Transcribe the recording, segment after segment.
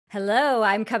Hello,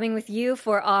 I'm coming with you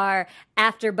for our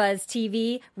AfterBuzz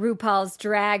TV RuPaul's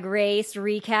Drag Race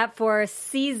recap for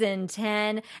Season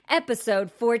 10, Episode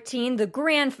 14, the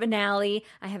grand finale.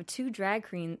 I have two drag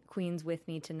queens with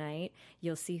me tonight.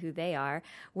 You'll see who they are.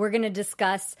 We're going to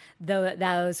discuss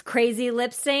those crazy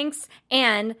lip syncs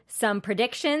and some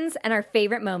predictions and our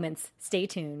favorite moments. Stay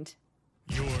tuned.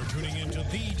 You're tuning into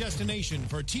the destination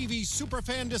for TV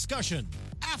superfan discussion,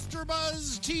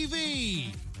 AfterBuzz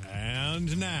TV.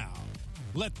 And now,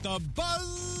 let the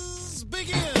buzz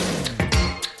begin.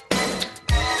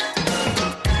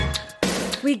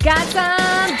 We got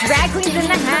some drag queens in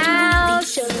the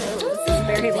house. This is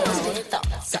very long.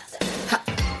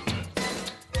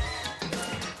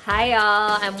 Hi,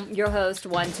 y'all. I'm your host,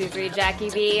 123 Jackie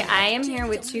B. I am here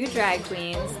with two drag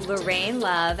queens, Lorraine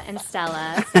Love and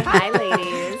Stella. Say hi,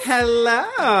 ladies. Hello.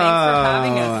 Thanks for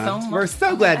having us so much. We're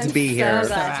so glad to be here. So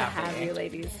glad to have you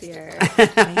ladies here.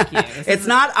 Thank you. It's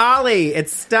not Ollie,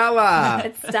 it's Stella.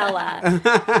 It's Stella.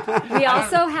 We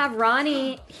also have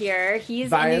Ronnie here. He's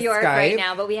Via in New York Skype. right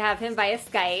now, but we have him via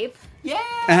Skype. Yeah.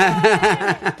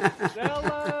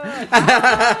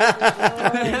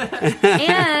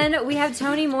 And we have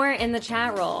Tony Moore in the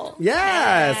chat roll.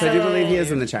 Yes, I do So believe he is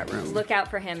in the chat room. Look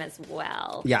out for him as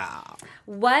well. Yeah.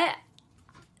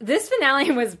 This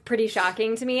finale was pretty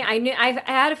shocking to me. I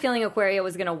had a feeling Aquaria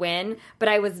was going to win, but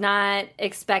I was not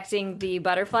expecting the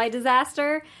butterfly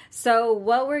disaster. So,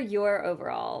 what were your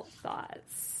overall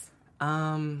thoughts?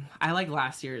 I like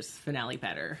last year's finale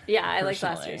better. Yeah, I liked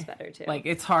last personally. year's better too. Like,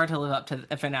 it's hard to live up to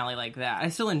a finale like that. I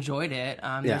still enjoyed it.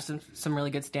 There's some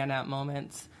really good standout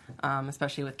moments,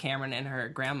 especially with Cameron and her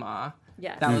grandma.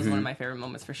 Yes. That was one of my favorite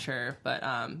moments for sure. But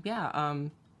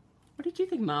what did you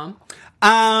think, Mom?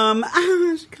 I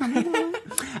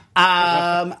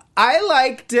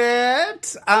liked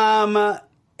it.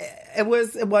 It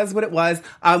was what it was.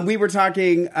 We were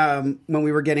talking when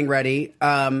we were getting ready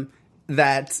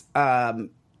that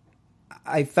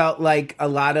I felt like a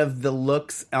lot of the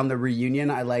looks on the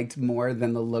reunion I liked more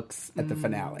than the looks at the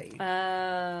finale.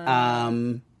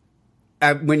 When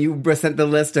you sent the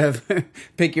list of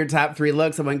pick your top 3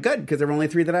 looks, I went, good, because there were only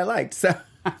 3 that I liked. So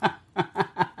I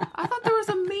thought there was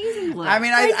amazing looks. I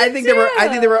mean, I think they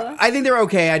were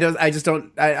okay. I don't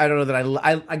know that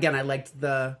I liked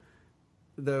the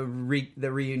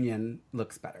reunion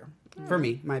looks better for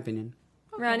me, my opinion.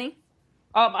 Ronnie?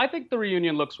 I think the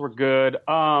reunion looks were good.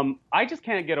 I just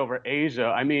can't get over Asia.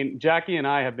 I mean, Jackie and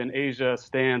I have been Asia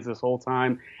stans this whole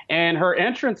time, and her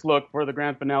entrance look for the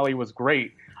grand finale was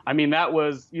great. I mean, that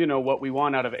was, what we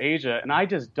want out of Asia, and I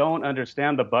just don't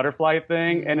understand the butterfly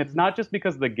thing, and it's not just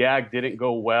because the gag didn't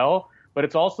go well, but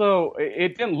it's also,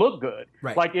 it didn't look good.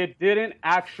 Right. Like, it didn't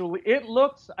actually, it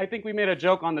looks, I think we made a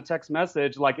joke on the text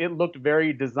message, like, it looked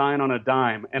very design on a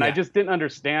dime, and I just didn't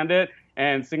understand it.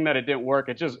 And seeing that it didn't work,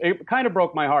 it kind of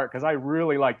broke my heart because I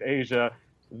really liked Asia.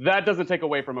 That doesn't take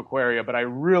away from Aquaria, but I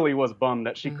really was bummed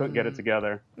that she couldn't get it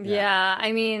together. Yeah,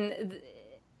 I mean,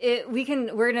 we're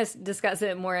going to discuss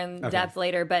it more in depth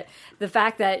later, but the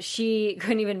fact that she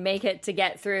couldn't even make it to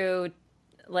get through,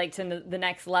 like, to the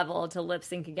next level to lip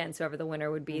sync against whoever the winner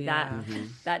would be,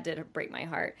 that did break my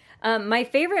heart. My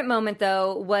favorite moment,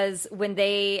 though, was when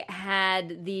they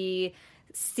had the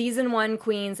Season 1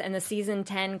 queens and the Season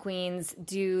 10 queens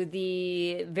do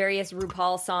the various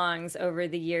RuPaul songs over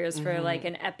the years for like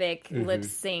an epic lip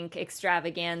sync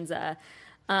extravaganza.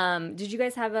 Did you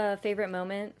guys have a favorite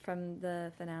moment from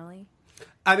the finale?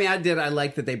 I mean, I did. I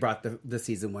liked that they brought the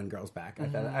Season 1 girls back. I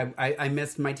thought I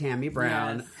missed my Tammy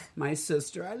Brown, my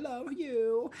sister. I love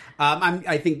you.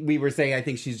 I think we were saying, I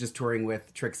think she's just touring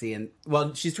with Trixie, and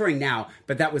well, she's touring now,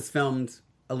 but that was filmed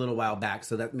a little while back,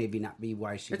 so that maybe not be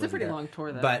why she. It's wasn't a pretty there. long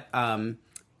tour, though. But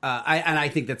I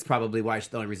think that's probably why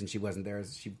the only reason she wasn't there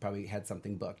is she probably had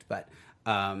something booked. But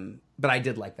I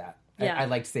did like that. Yeah. I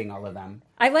liked seeing all of them.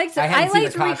 I liked hadn't seen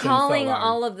the costume recalling so long.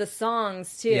 all of the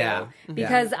songs too, Yeah.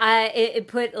 because it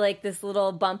put like this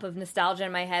little bump of nostalgia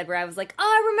in my head where I was like, oh,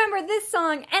 I remember this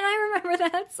song and I remember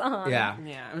that song. Yeah,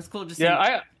 Yeah, it was cool. Just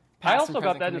I past also and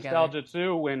got present that come together. nostalgia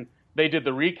too when they did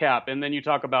the recap, and then you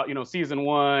talk about Season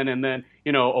 1, and then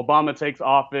Obama takes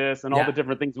office, and all the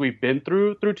different things we've been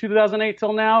through 2008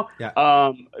 till now.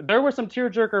 Yeah. There were some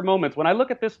tearjerker moments. When I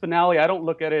look at this finale, I don't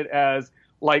look at it as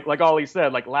like Ollie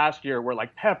said, like last year where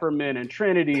like Peppermint and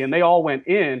Trinity and they all went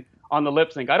in on the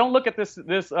lip sync. I don't look at this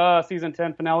Season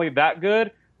 10 finale that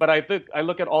good. But I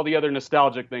look at all the other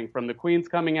nostalgic things, from the queens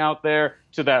coming out there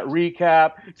to that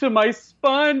recap to my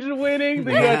sponge winning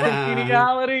the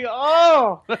congeniality.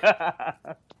 Oh,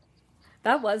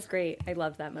 That was great. I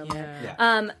loved that moment.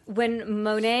 Yeah. When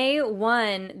Monet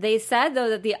won, they said, though,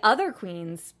 that the other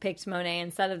queens picked Monet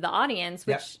instead of the audience,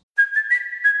 which... Yep.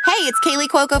 Hey, it's Kaylee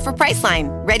Cuoco for Priceline.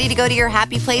 Ready to go to your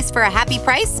happy place for a happy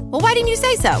price? Well, why didn't you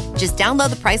say so? Just download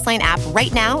the Priceline app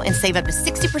right now and save up to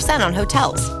 60% on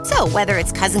hotels. So whether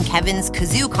it's Cousin Kevin's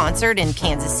Kazoo Concert in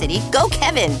Kansas City, go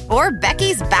Kevin, or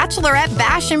Becky's Bachelorette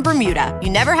Bash in Bermuda, you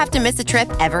never have to miss a trip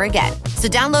ever again. So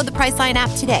download the Priceline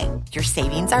app today. Your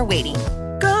savings are waiting.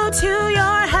 Go to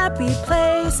your happy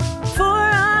place for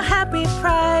a happy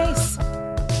price.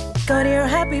 Go to your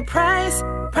happy price,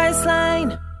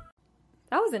 Priceline.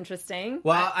 That was interesting.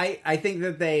 Well, I think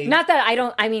that they... Not that I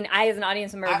don't... I mean, I as an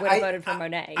audience member would have voted for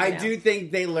Monet. I do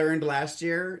think they learned last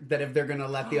year that if they're going to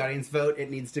let the audience vote, it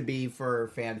needs to be for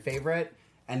fan favorite.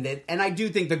 And I do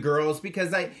think the girls,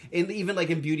 because even like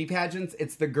in beauty pageants,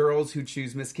 it's the girls who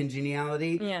choose Miss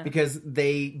Congeniality because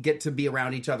they get to be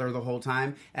around each other the whole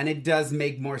time, and it does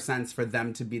make more sense for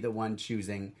them to be the one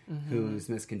choosing who's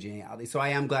Miss Congeniality. So I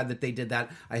am glad that they did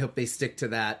that. I hope they stick to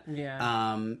that.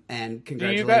 Yeah. And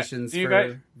congratulations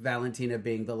for Valentina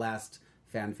being the last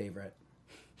fan favorite.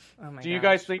 Oh my Do you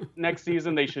guys think next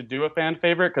season they should do a fan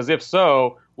favorite? Because if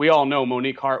so, we all know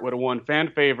Monique Hart would have won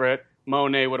fan favorite.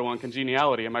 Monet would have won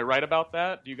Congeniality. Am I right about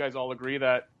that? Do you guys all agree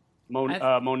that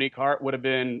Monique Hart would have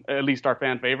been at least our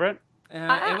fan favorite?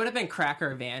 It would have been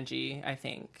Cracker or Vanjie, I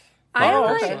think. I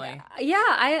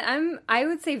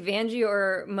would say Vanjie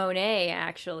or Monet,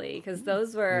 actually, because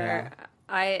those were...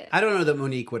 I don't know that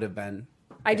Monique would have been.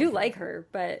 I do like her,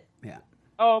 but... Yeah.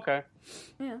 Oh, okay.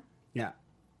 Yeah.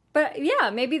 But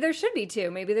yeah, maybe there should be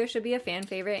two. Maybe there should be a fan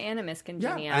favorite and a Miss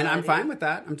Congeniality. Yeah, and I'm fine with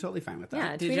that. I'm totally fine with that.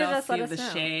 Yeah, Did tweet y'all us, let see us the know.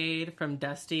 shade from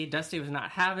Dusty? Dusty was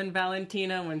not having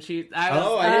Valentina when she... I didn't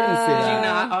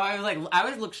see that. I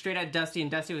was looked straight at Dusty,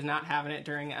 and Dusty was not having it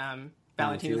during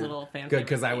Valentina's little fan Good,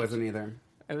 because I speech. wasn't either.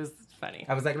 It was funny.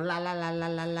 I was like, la la la la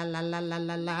la la la la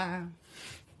la la.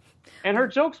 And her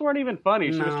jokes weren't even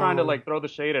funny. She was trying to like throw the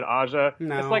shade at Aja.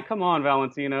 No. It's like, come on,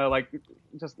 Valentina, like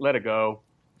just let it go.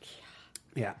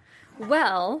 Yeah.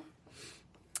 Well,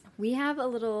 we have a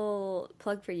little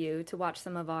plug for you to watch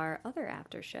some of our other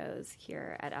after shows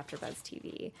here at AfterBuzz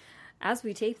TV. As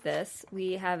we tape this,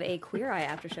 we have a Queer Eye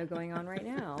after show going on right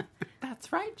now.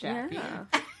 That's right, Jackie. Yeah.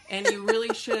 And you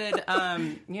really should,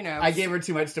 I gave her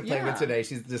too much to play with today.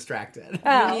 She's distracted.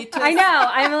 Oh, I know.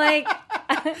 I'm like...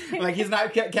 Like, he's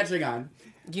not catching on.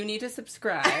 You need to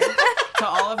subscribe to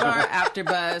all of our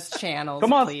AfterBuzz channels.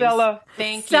 Come on, please. Stella.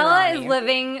 Thank you, Stella Ronnie. is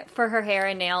living for her hair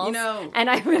and nails. You know- and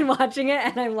I've been watching it,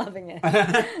 and I'm loving it.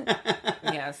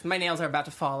 Yes, my nails are about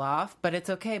to fall off, but it's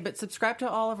okay. But subscribe to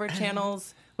all of our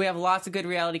channels. We have lots of good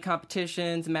reality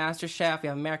competitions, MasterChef, we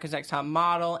have America's Next Top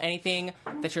Model, anything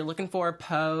that you're looking for,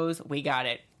 Pose, we got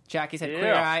it. Jackie said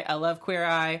Queer Eye. I love Queer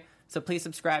Eye. So please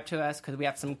subscribe to us because we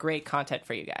have some great content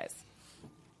for you guys.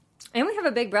 And we have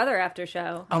a Big Brother after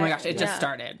show. Oh my gosh, it just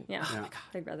started. Yeah. Oh my God.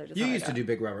 Big Brother just You started. used to do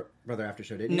Big Brother after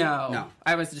show, didn't you? No.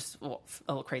 I was just a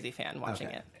little crazy fan watching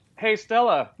it. Hey,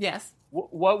 Stella. Yes.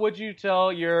 What would you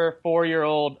tell your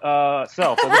 4-year-old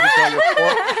self? What would you tell your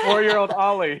 4-year-old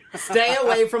Ollie? Stay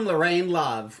away from Lorraine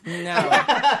Love. No.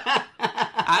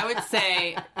 I would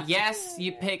say, yes,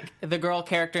 you pick the girl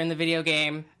character in the video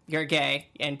game, you're gay,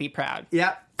 and be proud.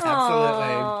 Yep,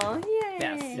 absolutely. Oh, yay.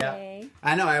 Yes. Yep.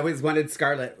 I know, I always wanted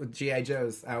Scarlet with G.I.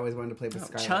 Joes. I always wanted to play with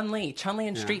Scarlet. Chun-Li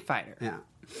in Street Fighter. Yeah.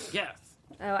 Yes.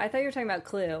 Oh, I thought you were talking about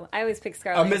Clue. I always picked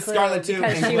Scarlet. Miss Clue Scarlet too.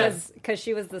 because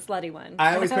she was the slutty one.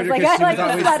 I always put her like, because I like the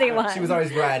slutty one. she was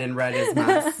always red, and red is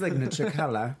my signature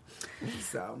color.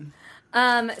 So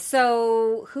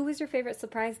who was your favorite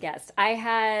surprise guest?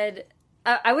 I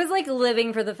was like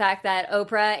living for the fact that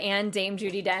Oprah and Dame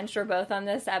Judi Dench were both on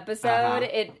this episode.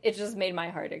 It just made my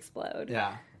heart explode.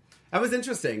 Yeah. That was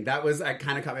interesting. That was, I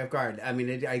kind of caught me off guard. I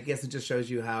mean, I guess it just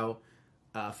shows you how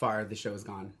far the show has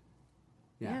gone.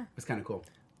 Yeah. It was kind of cool.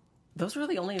 Those were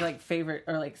the only favorite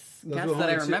or guests Those that were I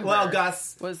only two- remember. Well,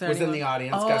 Gus was in the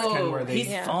audience. Gus Kenworthy.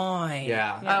 He's fine.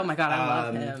 Yeah. Oh my God, I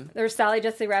love him. There was Sally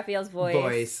Jesse Raphael's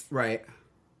voice. Right.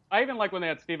 I even like when they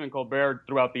had Stephen Colbert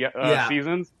throughout the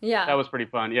seasons. Yeah. That was pretty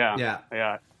fun. Yeah.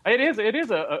 Yeah. It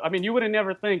is I mean, you would have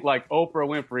never think like Oprah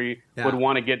Winfrey would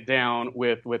want to get down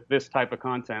with this type of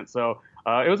content. So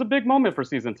it was a big moment for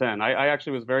season 10. I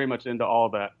actually was very much into all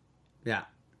of that. Yeah.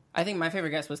 I think my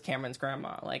favorite guest was Cameron's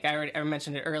grandma. I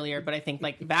mentioned it earlier, but I think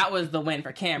that was the win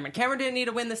for Cameron. Cameron didn't need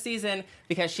to win the season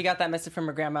because she got that message from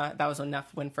her grandma. That was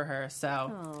enough win for her.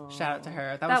 So shout out to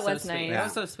her. That was so nice. sweet. Yeah. That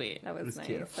was so sweet. That was nice.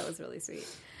 Cute. That was really sweet.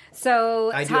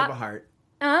 So I do have a heart.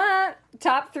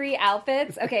 Top 3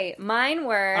 outfits. Okay, mine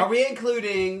were. Are we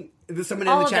including someone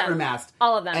All in the of chat them. room asked?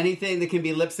 All of them. Anything that can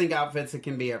be lip sync outfits, it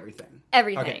can be everything.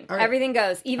 Everything. Okay, all right. Everything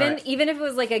goes. Even right. even if it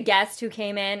was like a guest who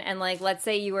came in and like, let's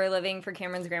say you were living for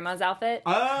Cameron's grandma's outfit.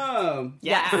 Oh,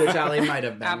 Yeah. which Ali might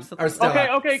have been. Absolutely. Or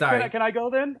Stella. Okay, Sorry. can I go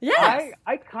then? Yes.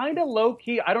 I kind of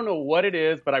low-key, I don't know what it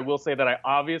is, but I will say that I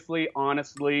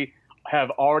honestly, have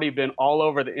already been all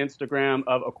over the Instagram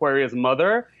of Aquaria's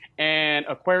mother, and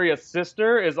Aquaria's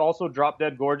sister is also drop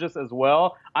dead gorgeous as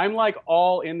well. I'm like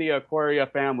all in the Aquaria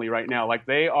family right now. Like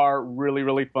they are really,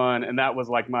 really fun, and that was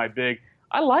like my big...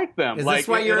 I like them. Is like, this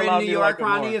why it you're in allowed New me to York, like them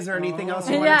Ronnie? more. Is there anything else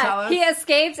you want to tell Yeah, us? he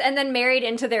escaped and then married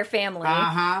into their family.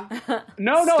 Uh-huh.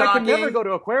 No, I Stalking. could never go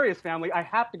to Aquarius family. I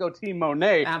have to go Team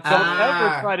Monet. Absolutely. Don't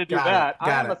ever try to do Got it, that.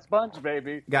 got I'm it. a sponge,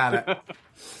 baby. Got it.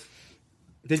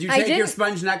 Did you I take your did-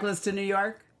 sponge necklace to New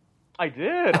York? I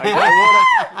did.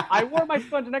 I wore my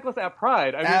sponge necklace at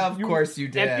Pride. I mean, Of course you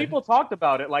did. And people talked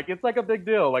about it. Like, it's like a big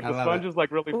deal. Like, I the love sponge it. is, like,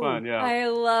 really fun. Yeah. I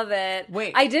love it.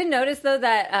 Wait. I did notice though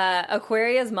that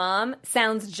Aquaria's mom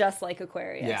sounds just like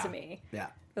Aquaria Yeah. to me. Yeah.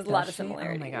 There's a lot of Does she?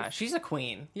 similarities. Oh my gosh, she's a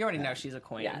queen. You already know she's a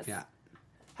queen. Yes. Yeah.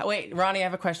 Wait, Ronnie, I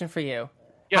have a question for you.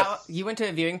 Yes. You went to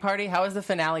a viewing party. How was the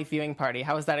finale viewing party?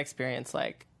 How was that experience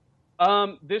like?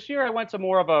 This year I went to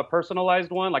more of a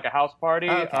personalized one, like a house party.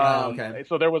 Okay. Okay.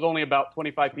 So there was only about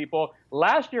 25 people.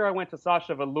 Last year I went to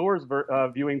Sasha Velour's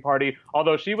viewing party,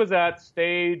 although she was at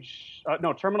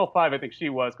Terminal 5, I think she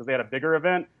was, because they had a bigger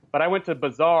event. But I went to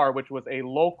Bazaar, which was a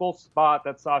local spot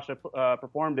that Sasha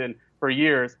performed in for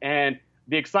years. And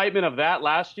the excitement of that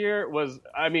last year was,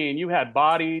 I mean, you had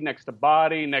body next to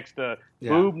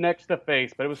boob next to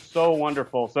face, but it was so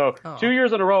wonderful. So 2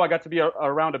 years in a row, I got to be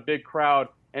around a big crowd.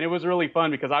 And it was really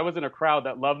fun because I was in a crowd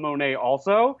that loved Monet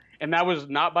also. And that was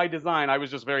not by design. I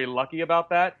was just very lucky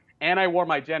about that. And I wore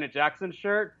my Janet Jackson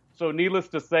shirt. So needless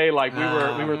to say, like we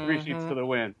were 3 sheets to the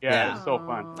wind. Yeah, it was so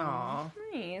fun. Aw.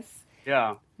 Nice.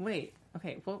 Yeah. Wait.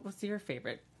 Okay. What's your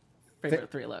favorite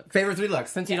three looks? Favorite 3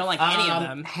 looks. Since you don't like any of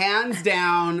them. Hands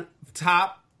down,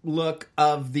 top look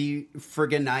of the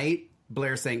friggin' night,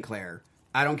 Blair St. Clair.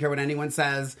 I don't care what anyone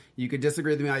says. You could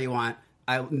disagree with me all you want.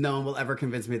 No one will ever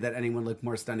convince me that anyone looked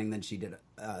more stunning than she did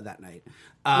that night.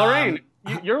 Lorraine,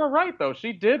 you're right, though.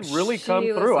 She did really come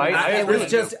was through. amazing. I It agree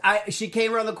was with you. just, she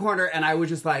came around the corner and I was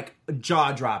just like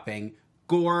jaw-dropping,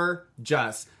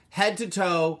 gorgeous, head to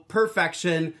toe,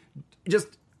 perfection, just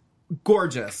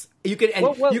gorgeous. You can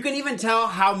you can even tell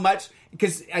how much,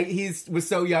 because he was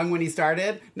so young when he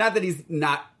started. Not that he's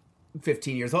not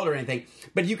 15 years old or anything,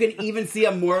 but you can even see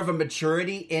more of a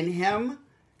maturity in him,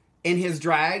 in his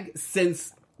drag,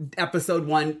 since episode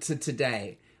 1 to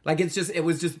today. Like I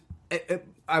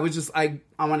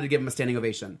wanted to give him a standing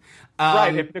ovation.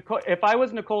 Right. If I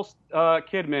was Nicole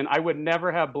Kidman, I would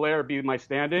never have Blair be my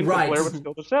stand-in. Right. Blair would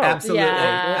steal the show. Absolutely.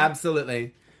 Yeah.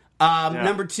 Absolutely.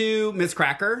 Number 2, Miss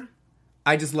Cracker.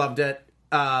 I just loved it.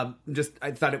 I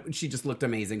thought she just looked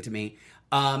amazing to me.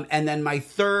 And then my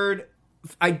third,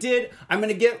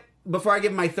 before I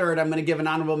give my third, I'm going to give an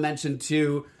honorable mention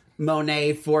to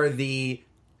Monet for the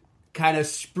kind of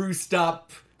spruced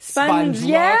up sponge look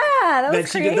yeah, that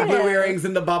was she did, the blue creative. earrings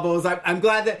and the bubbles. I'm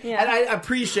glad that, Yeah. and I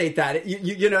appreciate that.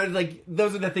 You know, like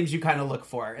those are the things you kind of look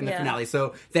for in the Yeah. finale.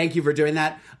 So thank you for doing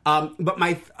that. But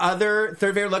my other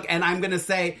third favorite look, and I'm going to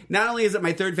say, not only is it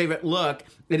my third favorite look,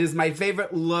 it is my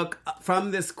favorite look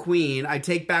from this queen. I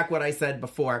take back what I said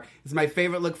before. It's my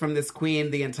favorite look from this queen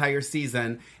the entire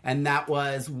season, and that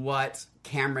was what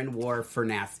Cameron wore for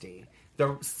Nasty.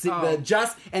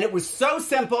 And it was so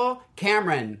simple.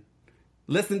 Cameron,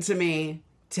 listen to me.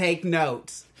 Take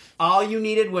note. All you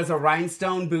needed was a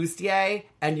rhinestone bustier,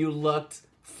 and you looked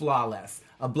flawless.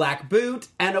 A black boot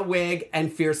and a wig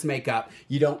and fierce makeup.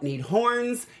 You don't need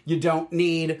horns. You don't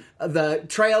need the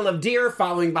trail of deer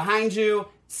following behind you.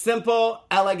 Simple,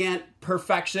 elegant,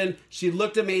 perfection. She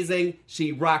looked amazing.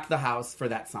 She rocked the house for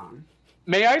that song.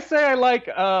 May I say I like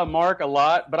Mark a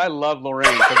lot, but I love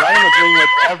Lorraine because I am agreeing with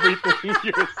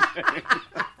everything you're saying.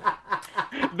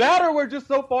 That or we're just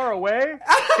so far away.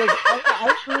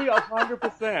 I agree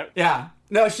 100%. Yeah.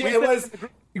 No,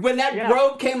 when that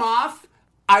robe came off,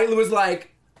 I was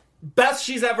like, best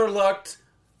she's ever looked.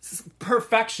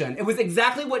 Perfection. It was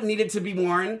exactly what needed to be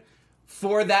worn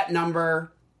for that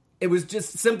number. It was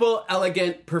just simple,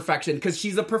 elegant perfection because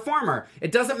she's a performer.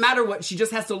 It doesn't matter what, she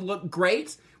just has to look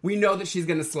great. We know that she's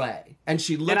going to slay. And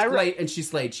she looked great and she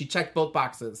slayed. She checked both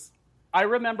boxes. I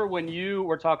remember when you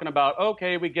were talking about,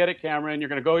 okay, we get it, Cameron. You're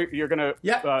going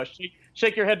to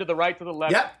shake your head to the right, to the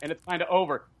left, Yep. and it's kind of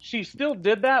over. She still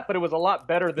did that, but it was a lot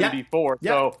better than Yep. before.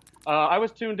 Yep. So I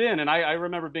was tuned in, and I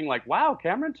remember being like, "Wow,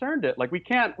 Cameron turned it." Like we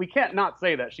can't not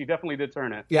say that she definitely did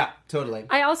turn it. Yeah, totally.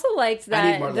 I also liked I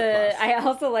need that more lip gloss. I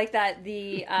also liked that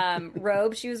the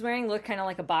robe she was wearing looked kind of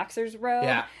like a boxer's robe.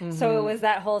 Yeah. So it was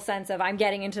that whole sense of I'm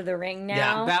getting into the ring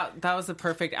now. That was the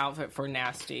perfect outfit for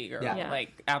Nasty Girl. Yeah.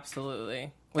 Like,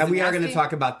 absolutely. And we are going to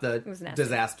talk about the was nasty.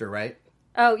 disaster, right?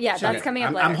 Oh yeah, that's Okay. coming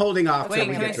up later. I'm holding off. Wait, till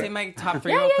we can get I to say it. my top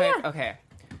three real quick? Okay.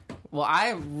 Well,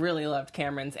 I really loved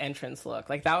Cameron's entrance look.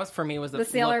 Like, that was, for me, was the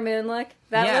Sailor Moon look.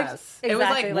 That Yes. looks It was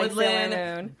exactly like Sailor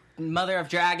woodland, Moon. Mother of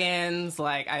Dragons.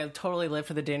 Like, I totally lived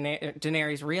for the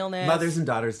Daenerys realness. Mothers and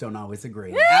daughters don't always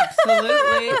agree.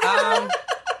 Absolutely.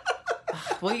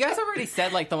 Well, you guys already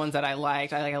said, like, the ones that I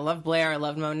liked. I loved Blair. I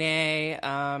loved Monet.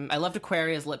 I loved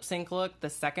Aquaria's lip sync look, the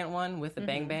second one with the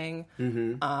Bang Bang.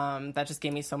 Mm-hmm. That just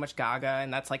gave me so much Gaga,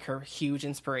 and that's, like, her huge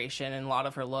inspiration in a lot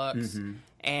of her looks.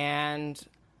 And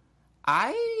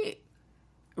I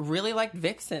really liked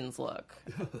Vixen's look.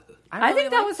 I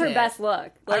think that was her best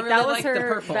look. Like, really that was liked the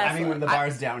her purple. best I mean, look. when the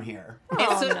bar's down here.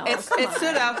 It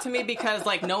stood out to me because,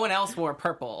 like, no one else wore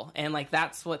purple, and, like,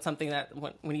 that's something that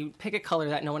when you pick a color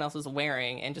that no one else is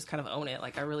wearing and just kind of own it,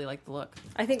 like, I really like the look.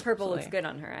 I think purple looks Absolutely. good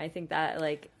on her. I think that,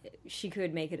 like, she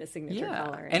could make it a signature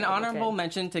color. An it would look honorable good.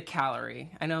 mention to Calorie.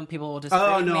 I know people will disagree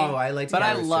Oh, with no, me, I liked but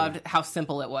I Calorie's loved too. how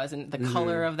simple it was and the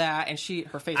color of that, and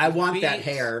her face. I was want beat. that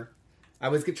hair. I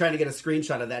was trying to get a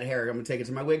screenshot of that hair. I'm going to take it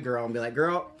to my wig girl and be like,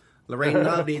 girl, Lorraine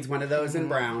Love needs one of those in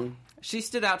brown. She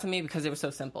stood out to me because it was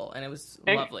so simple and it was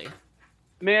And- lovely.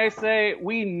 May I say,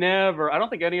 I don't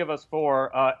think any of us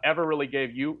four ever really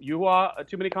gave Yuhua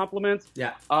too many compliments.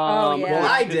 Yeah. Oh, yeah. Well,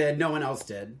 I did. No one else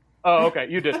did. Oh, okay,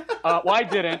 you did. Well, I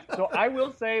didn't. So I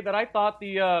will say that I thought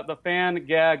the fan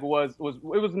gag was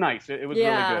nice. It was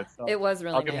Yeah, really good. So it was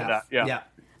really I'll give nice. it that. Yeah. Yeah.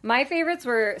 My favorites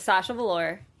were Sasha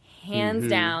Velour, hands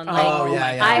down. Like, Oh,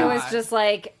 yeah, yeah. I was just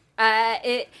like,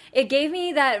 it gave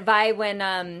me that vibe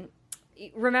when,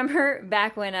 remember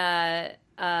back when,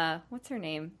 what's her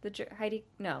name? Heidi?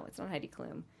 No, it's not Heidi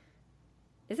Klum.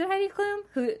 Is it Heidi Klum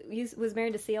who was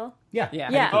married to Seal? Yeah.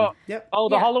 Yeah. Oh, Yep. the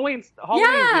Yeah. Halloween.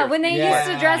 Yeah, year. when they Yeah.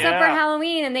 used to dress up for Yeah.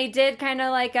 Halloween and they did kind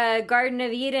of like a Garden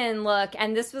of Eden look,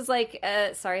 and this was like,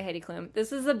 sorry Heidi Klum,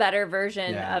 this was a better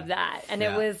version Yeah. of that, and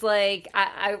Yeah. it was like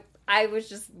I was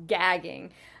just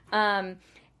gagging.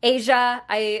 Asia,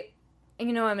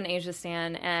 I'm an Asia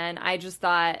stan, and I just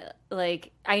thought,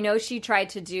 like, I know she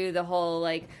tried to do the whole,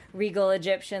 like, regal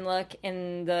Egyptian look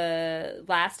in the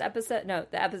last episode,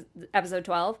 episode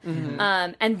 12,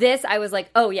 and this, I was like,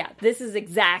 oh, yeah, this is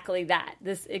exactly that.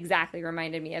 This exactly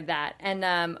reminded me of that.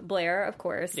 And Blair, of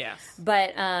course. Yes.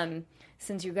 But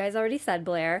since you guys already said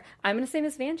Blair, I'm going to say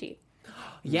Miss Vanjie.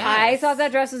 Yes. I thought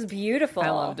that dress was beautiful. I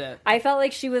loved it. I felt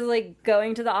like she was, like,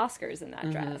 going to the Oscars in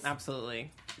that dress.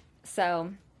 Absolutely.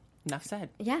 So... Enough said.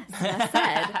 yes, that's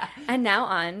said. And now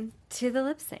on to the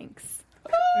lip syncs.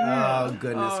 Oh,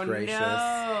 goodness gracious.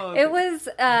 No. It was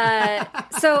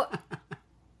so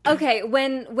okay.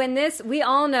 When this, we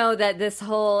all know that this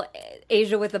whole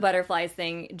Asia with the butterflies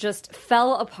thing just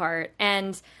fell apart,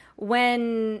 and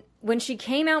when she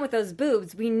came out with those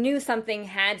boobs, we knew something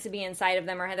had to be inside of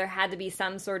them, or there had to be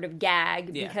some sort of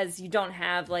gag because you don't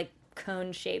have like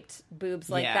cone-shaped boobs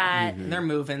like that. They're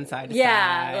moving side to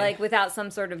Yeah, side. like without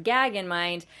some sort of gag in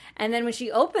mind. And then when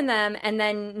she opened them and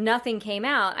then nothing came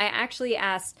out, I actually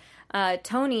asked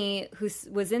Tony, who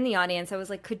was in the audience, I was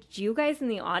like, could you guys in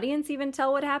the audience even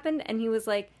tell what happened? And he was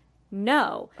like,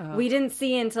 no. We didn't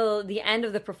see until the end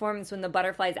of the performance when the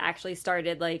butterflies actually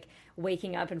started like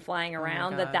waking up and flying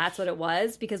around that that's what it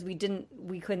was, because we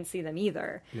couldn't see them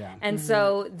either. Yeah. And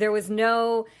so there was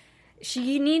no...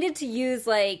 She needed to use,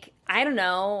 like, I don't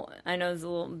know, I know it's a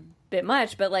little bit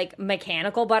much, but, like,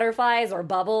 mechanical butterflies or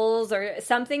bubbles or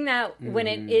something that when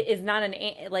it is not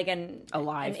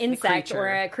Alive, an insect creature. or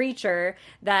a creature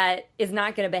that is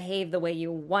not going to behave the way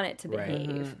you want it to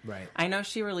behave. Right. I know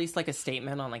she released like a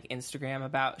statement on like Instagram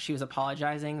about she was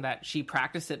apologizing that she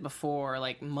practiced it before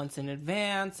like months in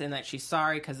advance and that she's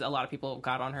sorry because a lot of people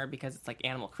got on her because it's like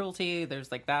animal cruelty.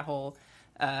 There's like that whole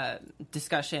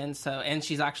discussion. So, and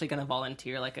she's actually going to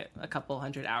volunteer like a couple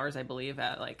hundred hours, I believe,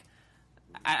 at like,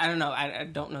 I don't know. I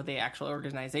don't know the actual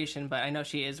organization, but I know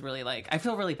she is really like, I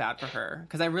feel really bad for her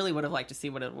because I really would have liked to see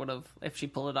what it would have, if she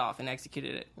pulled it off and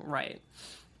executed it right.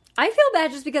 I feel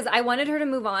bad just because I wanted her to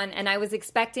move on, and I was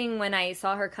expecting, when I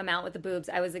saw her come out with the boobs,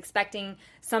 I was expecting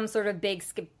some sort of big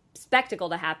spectacle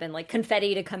to happen, like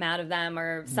confetti to come out of them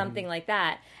or something like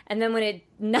that. And then when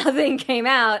nothing came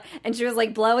out and she was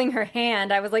like blowing her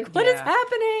hand, I was like, what is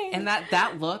happening? And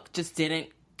that look just didn't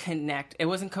connect. It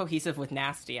wasn't cohesive with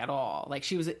Nasty at all. Like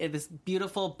she was this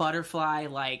beautiful butterfly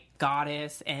like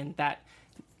goddess, and that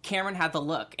Cameron had the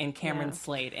look and Cameron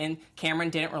slayed, and Cameron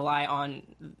didn't rely on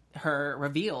her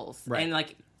reveals. Right. And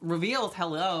like reveals,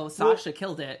 hello, Sasha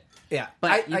killed it. Yeah.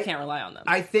 But you can't rely on them.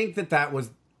 I think that was,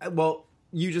 well,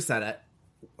 you just said it,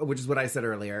 which is what I said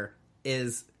earlier,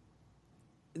 is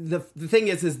the thing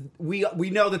is we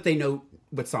know that they know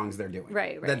what songs they're doing.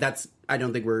 Right. That's, I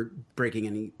don't think we're breaking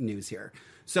any news here.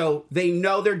 So they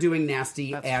know they're doing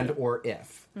Nasty or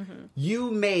If. Mm-hmm.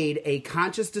 You made a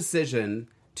conscious decision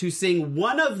to sing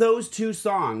one of those two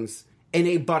songs in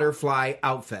a butterfly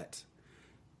outfit.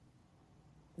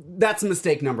 That's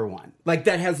mistake number one. Like,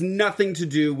 that has nothing to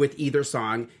do with either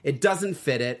song. It doesn't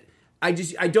fit it. I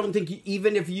don't think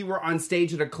even if you were on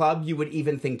stage at a club, you would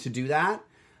even think to do that.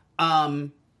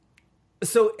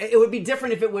 So it would be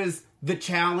different if it was the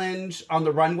challenge on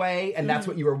the runway, and that's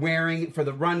what you were wearing for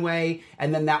the runway,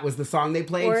 and then that was the song they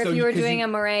played. Or if you were doing a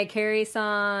Mariah Carey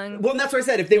song. Well, and that's what I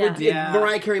said. If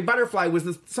Mariah Carey Butterfly was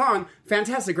the song,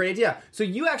 fantastic, great idea. So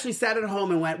you actually sat at home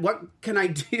and went, what can I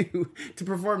do to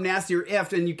perform Nasty or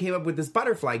If? And you came up with this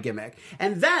butterfly gimmick.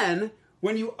 And then,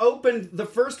 when you opened the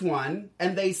first one,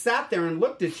 and they sat there and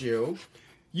looked at you,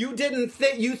 you didn't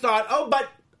think, you thought, oh, but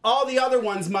all the other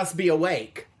ones must be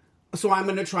awake. So I'm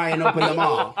going to try and open them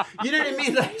all. You know what I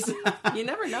mean? You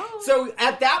never know. So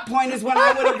at that point is when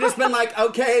I would have just been like,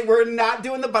 okay, we're not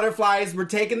doing the butterflies. We're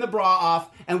taking the bra off,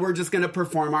 and we're just going to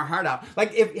perform our heart out.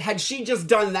 Like, had she just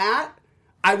done that,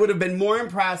 I would have been more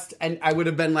impressed, and I would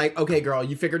have been like, okay, girl,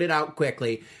 you figured it out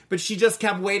quickly. But she just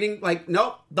kept waiting, like,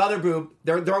 nope, the other boob,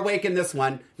 they're awake in this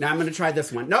one. Now I'm going to try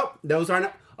this one. Nope, those aren't.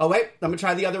 Oh, wait, I'm going to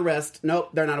try the other wrist.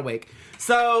 Nope, they're not awake.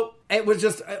 So everyone's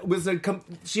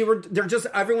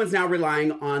now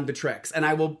relying on the tricks. And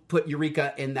I will put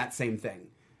Eureka in that same thing.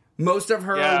 Most of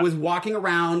her was walking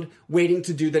around waiting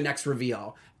to do the next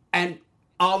reveal. And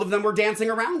all of them were dancing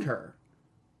around her.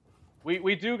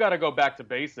 We do got to go back to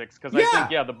basics, because I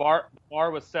think, the bar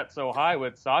was set so high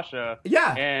with Sasha.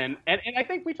 Yeah. And I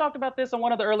think we talked about this on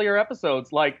one of the earlier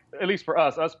episodes, like, at least for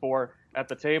us four at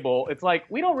the table. It's like,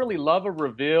 we don't really love a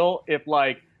reveal if,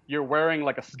 like, you're wearing,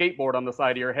 like, a skateboard on the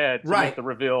side of your head to make the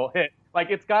reveal hit. Like,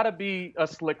 it's got to be a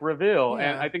slick reveal.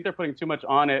 Yeah. And I think they're putting too much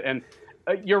on it. And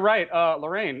you're right,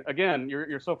 Lorraine, again,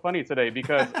 you're so funny today,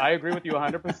 because I agree with you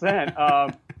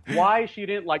 100%. Why she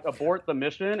didn't, like, abort the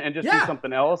mission and just do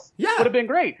something else would have been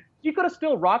great. She could have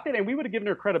still rocked it, and we would have given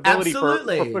her credibility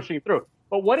for pushing through.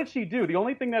 But what did she do? The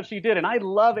only thing that she did, and I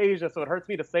love Asia, so it hurts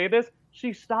me to say this,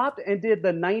 she stopped and did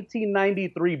the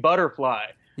 1993 Butterfly.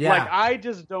 Yeah. Like, I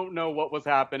just don't know what was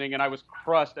happening, and I was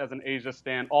crushed as an Asia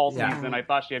stan all season. I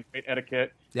thought she had great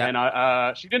etiquette,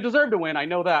 and she didn't deserve to win. I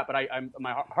know that, but I'm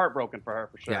my heartbroken for her,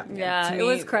 for sure. Yeah, it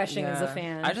was crushing as a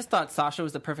fan. I just thought Sasha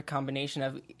was the perfect combination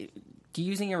of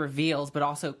using her reveals, but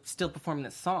also still performing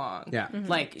the song. Yeah. Mm-hmm.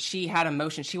 Like, she had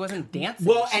emotion. She wasn't dancing.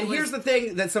 Well, here's the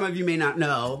thing that some of you may not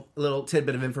know, a little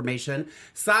tidbit of information.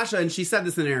 Sasha, and she said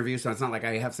this in an interview, so it's not like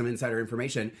I have some insider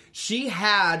information, she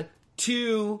had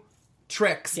 2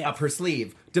 tricks up her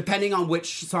sleeve, depending on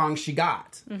which song she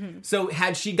got. Mm-hmm. So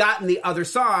had she gotten the other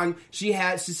song, she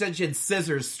said she had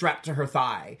scissors strapped to her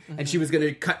thigh, and she was going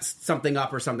to cut something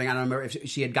up or something. I don't remember if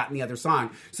she had gotten the other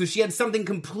song. So she had something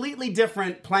completely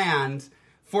different planned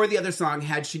for the other song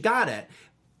had she got it.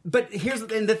 But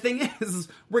the thing is,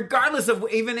 regardless of,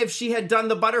 even if she had done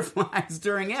the butterflies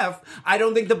during If, I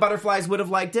don't think the butterflies would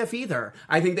have liked If either.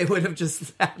 I think they would have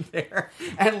just sat there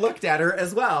and looked at her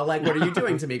as well. Like, what are you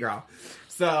doing to me, girl?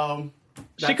 So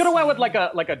she could have went with like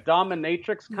a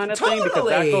dominatrix kind of thing,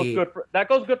 because that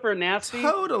goes good for Nasty.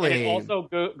 Totally. And it also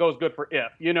goes good for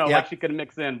If. Like, she could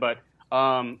mix in, but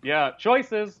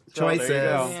choices. So there you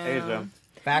go, Asia.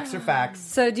 Facts are facts.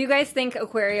 So do you guys think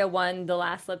Aquaria won the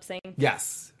last lip sync?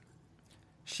 Yes.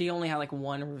 She only had like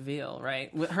one reveal, right?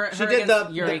 She did the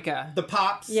Eureka, the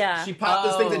pops. Yeah, she popped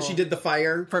those things, and she did the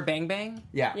fire for Bang Bang.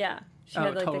 Yeah. She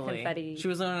had like the confetti. She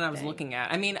was the one I was looking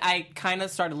at. I mean, I kind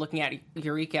of started looking at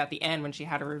Eureka at the end when she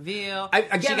had a reveal.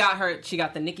 She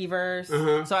got the Nicki verse.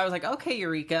 So I was like, okay,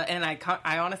 Eureka. And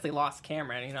I honestly lost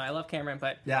Cameron. I love Cameron,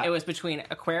 but it was between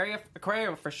Aquaria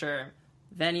for sure,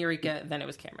 then Eureka, then it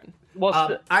was Cameron.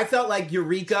 Well, I felt like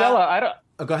Eureka. Stella, I don't.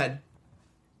 Oh, go ahead.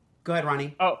 Go ahead,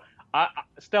 Ronnie. Oh.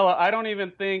 Stella, I don't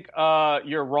even think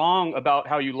you're wrong about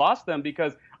how you lost them,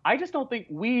 because I just don't think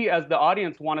we as the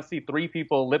audience want to see 3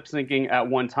 people lip syncing at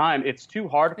one time. It's too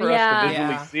hard for us to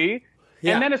visually see.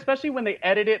 Yeah. And then especially when they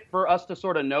edit it for us to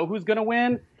sort of know who's going to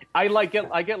win, I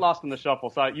get lost in the shuffle.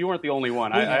 So you weren't the only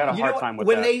one. I had a hard time with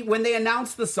that. When they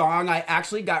announced the song, I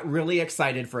actually got really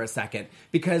excited for a second,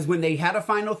 because when they had a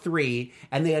final 3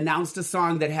 and they announced a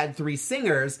song that had 3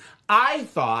 singers, I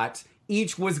thought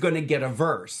each was going to get a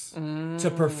verse to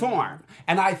perform.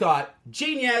 And I thought,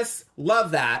 genius,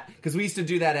 love that, because we used to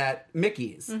do that at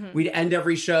Mickey's. We'd end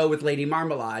every show with Lady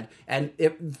Marmalade, and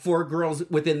 4 girls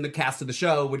within the cast of the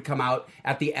show would come out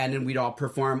at the end, and we'd all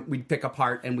perform, we'd pick a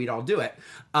part, and we'd all do it.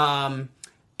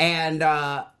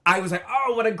 I was like,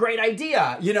 oh, what a great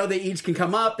idea. You know, they each can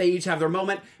come up, they each have their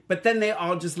moment, but then they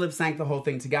all just lip sync the whole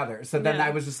thing together. So then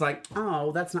I was just like,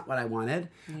 oh, that's not what I wanted.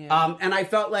 Yeah. And I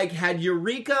felt like had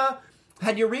Eureka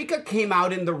came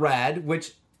out in the red,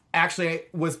 which actually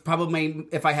was probably,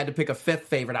 if I had to pick a 5th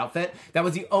favorite outfit, that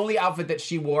was the only outfit that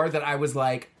she wore that I was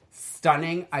like,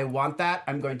 stunning, I want that,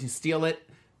 I'm going to steal it,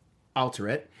 alter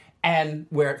it, and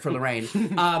wear it for Lorraine.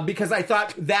 Because I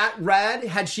thought that red,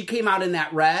 had she came out in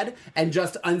that red and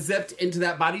just unzipped into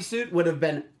that bodysuit, would have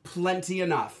been plenty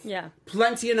enough. Yeah.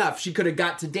 Plenty enough. She could have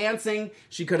got to dancing.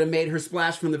 She could have made her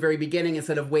splash from the very beginning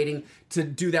instead of waiting to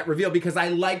do that reveal, because I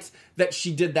liked that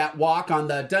she did that walk on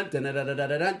the dun dun dun dun dun dun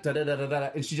dun dun dun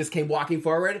dun, and she just came walking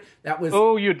forward. That was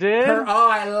Oh, you did?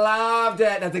 I loved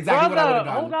it. That's exactly what I would have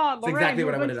done. Hold on, That's Lorraine, exactly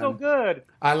what I would have done. So good.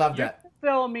 I loved it.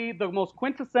 Tell me the most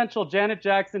quintessential Janet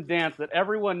Jackson dance that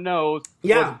everyone knows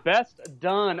was best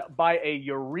done by a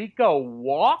Eureka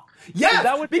walk? Yes,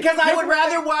 because I would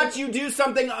rather watch you do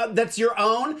something that's your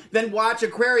own than watch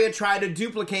Aquaria try to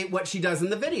duplicate what she does in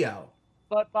the video.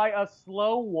 But by a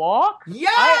slow walk?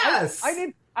 Yes!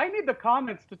 I need the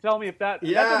comments to tell me if that...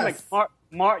 Yes. That doesn't make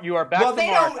Mark, you are back well, to they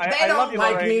Mark. They don't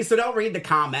like me, so don't read the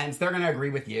comments. They're going to agree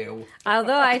with you.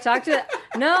 Although I talked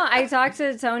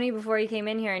to Tony before he came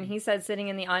in here, and he said sitting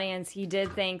in the audience, he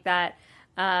did think that,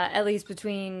 at least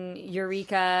between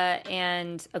Eureka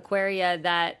and Aquaria,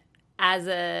 that as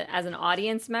an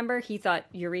audience member, he thought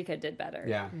Eureka did better.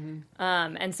 Yeah.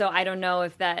 And so I don't know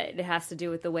if that it has to do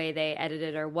with the way they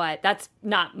edited or what. That's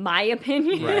not my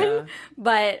opinion, right.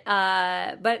 but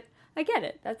I get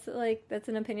it. That's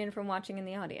an opinion from watching in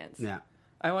the audience. Yeah.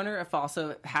 I wonder if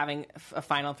also having a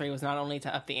final 3 was not only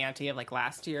to up the ante of like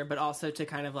last year, but also to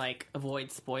kind of like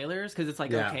avoid spoilers, because it's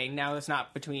like, okay, now it's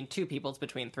not between 2 people, it's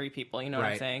between 3 people. You know what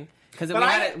I'm saying? Because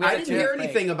I didn't hear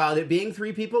anything about it being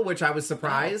 3 people, which I was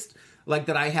surprised. Like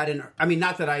that I hadn't, I mean,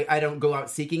 not that I don't go out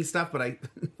seeking stuff, but I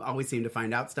always seem to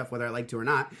find out stuff whether I like to or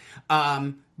not.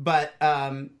 But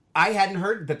I hadn't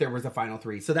heard that there was a final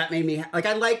 3. So that made me, like,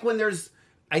 I like when there's,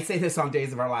 I say this on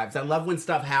Days of Our Lives. I love when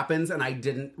stuff happens and I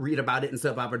didn't read about it in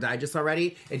Soap Opera Digest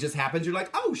already. It just happens. You're like,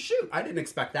 oh, shoot, I didn't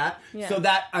expect that. Yeah. So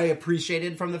that I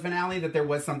appreciated from the finale, that there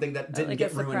was something that didn't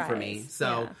get ruined for me.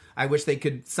 So I wish they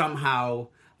could somehow,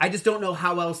 I just don't know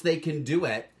how else they can do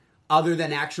it other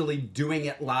than actually doing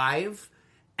it live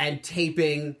and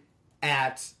taping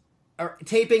and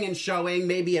showing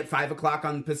maybe at 5 o'clock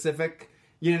on Pacific.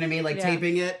 You know what I mean? Like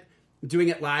taping it, doing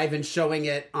it live and showing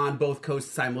it on both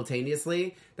coasts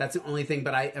simultaneously. That's the only thing,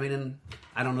 but I mean,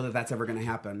 I don't know that that's ever going to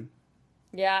happen.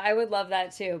 Yeah, I would love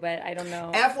that too, but I don't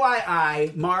know.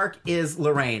 FYI, Mark is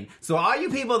Lorraine. So all you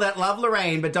people that love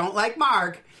Lorraine but don't like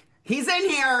Mark, he's in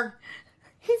here.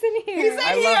 He's in here. He's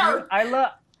in here.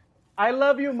 I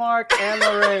love you, Mark and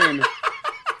Lorraine.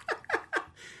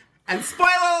 And spoiler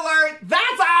alert,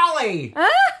 that's Ollie.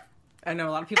 I know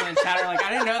a lot of people in chat are like, I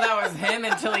didn't know that was him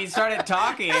until he started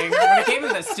talking. When he came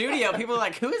to the studio, people were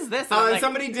like, who is this? And like,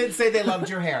 somebody did say they loved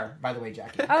your hair, by the way,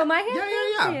 Jackie. Oh, my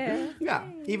hair? Yeah.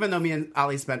 Even though me and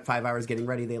Ollie spent 5 hours getting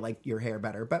ready, they like your hair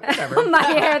better, but whatever. My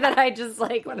hair that I just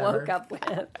woke up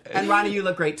with. And Ronnie, you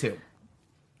look great too.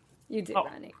 You did,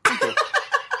 Ronnie.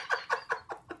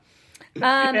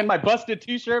 And my busted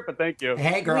t-shirt, but thank you.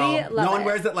 Hey, girl. No one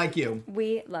wears it like you.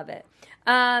 We love it.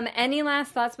 Any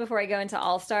last thoughts before I go into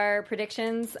All-Star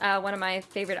predictions? One of my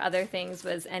favorite other things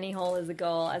was any hole is a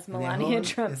goal, as Melania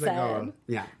Trump said.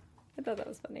 Yeah. I thought that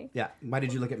was funny. Yeah. Why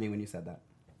did you look at me when you said that?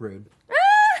 Rude.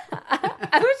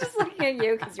 I was just looking at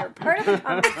you because you're part of the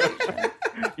conversation.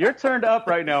 You're turned up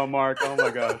right now, Mark. Oh,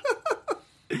 my gosh.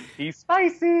 He's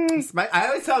spicy. I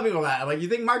always tell people that. I'm like, you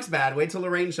think Mark's bad? Wait till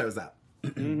Lorraine shows up.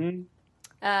 Mm-hmm.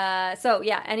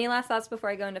 Any last thoughts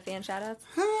before I go into fan shoutouts?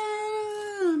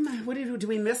 Do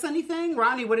we miss anything?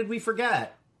 Ronnie, what did we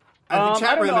forget? The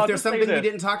chat room, if there's something we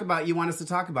didn't talk about you want us to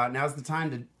talk about, now's the time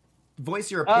to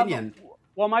voice your opinion.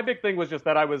 Well, my big thing was just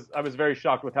that I was very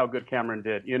shocked with how good Cameron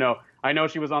did. You know, I know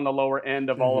she was on the lower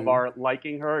end of all of our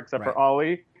liking her, except for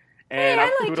Ollie. And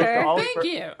I liked her. Thank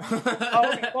you.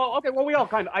 Well, we all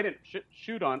kind of, I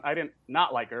didn't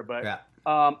not like her, but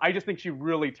I just think she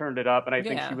really turned it up, and I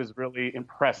think she was really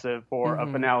impressive for a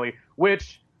finale,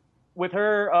 which, with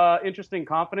her interesting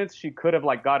confidence, she could have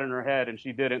got in her head, and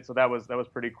she didn't, so that was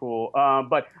pretty cool.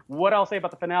 But what I'll say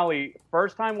about the finale,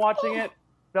 first time watching it,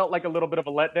 felt like a little bit of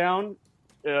a letdown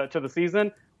to the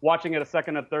season, watching it a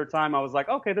second and third time, I was like,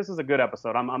 okay, this is a good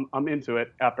episode. I'm into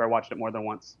it after I watched it more than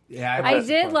once. Yeah, I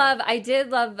did love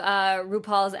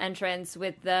RuPaul's entrance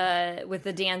with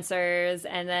the dancers,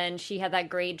 and then she had that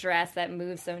great dress that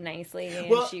moved so nicely,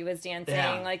 and she was dancing.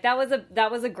 Yeah. Like that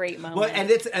was a great moment. Well, and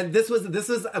this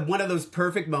was one of those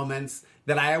perfect moments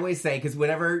that I always say, because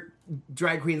whenever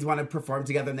drag queens want to perform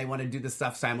together and they want to do the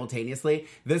stuff simultaneously,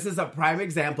 this is a prime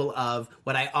example of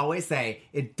what I always say.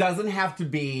 It doesn't have to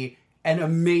be an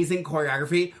amazing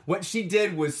choreography. What she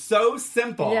did was so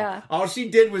simple. Yeah. All she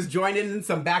did was join in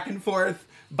some back and forth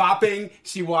bopping.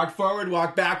 She walked forward,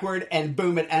 walked backward, and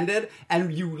boom, it ended.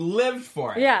 And you lived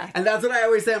for it. Yeah. And that's what I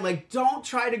always say. I'm like, don't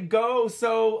try to go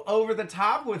so over the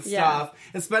top with stuff,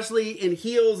 especially in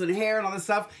heels and hair and all this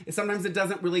stuff. Sometimes it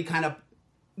doesn't really kind of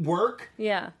work.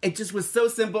 Yeah. It just was so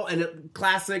simple and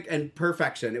classic and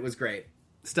perfection. It was great.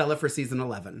 Stella for season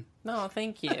 11. No,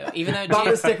 thank you. Even though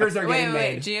Bumper stickers are getting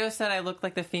wait, made. Gio said I looked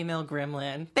like the female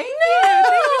gremlin. Thank you.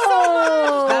 Thank you so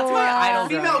much. That's my idol.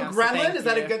 Female growing up, so gremlin? thank Is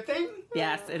that a you. good thing?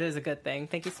 Yes, it is a good thing.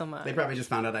 Thank you so much. They probably just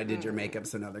found out I did your makeup,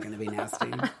 so now they're going to be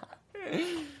nasty.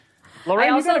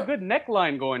 Lorraine, I you got also- a good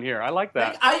neckline going here. I like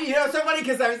that. It's so funny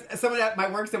because someone at my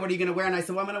work said, "What are you going to wear?" And I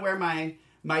said, "Well, I'm going to wear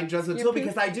my dress with tulle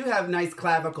because I do have nice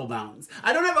clavicle bones.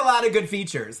 I don't have a lot of good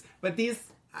features, but these."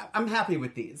 I'm happy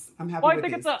with these. I'm happy Well, with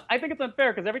these. I think it's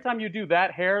unfair because every time you do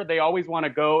that hair, they always want to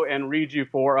go and read you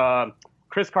for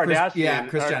Kris Kardashian.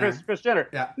 Kris Jenner. Kris Jenner.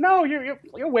 Yeah. No,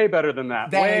 you're way better than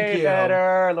that. Thank way you.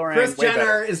 better, Lorraine. Kris way Jenner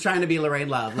better. is trying to be Lorraine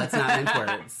Love. Let's not mince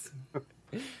words.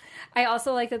 I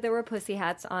also like that there were pussy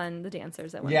hats on the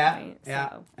dancers at one point.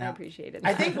 So I appreciated that.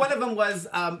 I think one of them was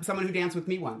someone who danced with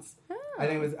me once. I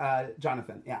think it was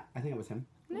Jonathan. Yeah, I think it was him.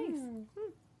 Nice.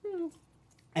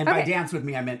 And by dance with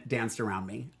me, I meant danced around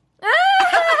me.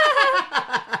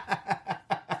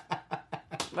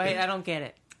 Wait, I don't get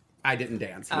it. I didn't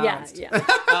dance. Yeah.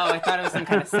 Oh, I thought it was some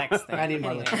kind of sex thing. I need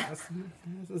more Anyway. lip gloss.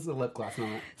 This is a lip gloss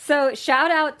moment. So shout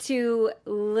out to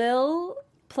Lil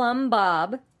Plum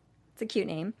Bob. It's a cute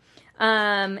name.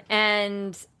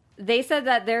 And they said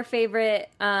that their favorite,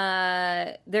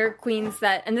 their queens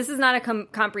that, and this is not a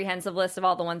comprehensive list of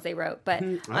all the ones they wrote, but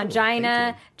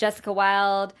Angina, Jessica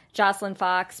Wilde, Jocelyn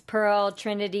Fox, Pearl,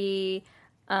 Trinity,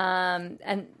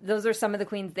 and those are some of the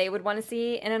queens they would want to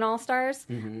see in an All-Stars.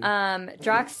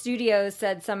 Drox Studios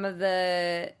said some of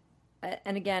the,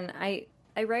 and again, I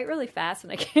write really fast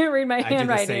and I can't read my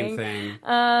handwriting. I do the same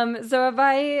thing. So if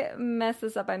I mess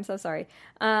this up, I'm so sorry.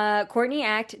 Courtney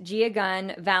Act, Gia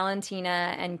Gunn,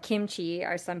 Valentina, and Kimchi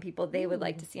are some people they would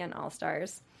like to see on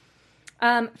All-Stars.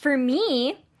 For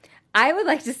me, I would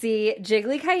like to see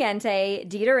Jiggly Cayente,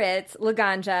 Dita Ritz,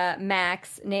 Laganja,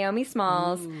 Max, Naomi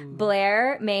Smalls,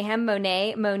 Blair, Mayhem,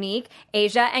 Monet, Monique,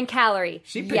 Asia, and Calorie.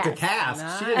 She picked a cast.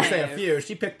 Nice. She didn't say a few.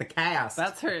 She picked the cast.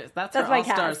 That's her my All-Stars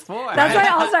cast. 4. That's my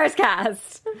All-Stars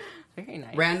cast. Very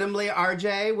nice. Randomly,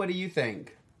 RJ, what do you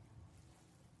think?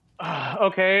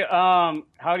 Okay.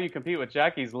 How do you compete with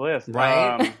Jackie's list?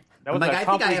 Right? That was I'm like, a I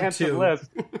think I have comprehensive two. list.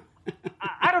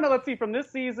 I don't know. Let's see. From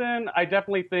this season, I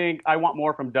definitely think I want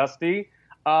more from Dusty.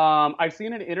 I've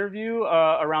seen an interview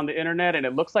around the internet, and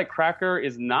it looks like Cracker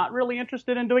is not really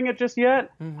interested in doing it just yet.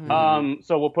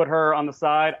 So we'll put her on the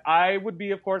side. I would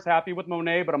be, of course, happy with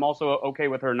Monet, but I'm also okay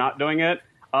with her not doing it.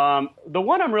 The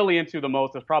one I'm really into the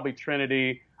most is probably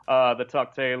Trinity, the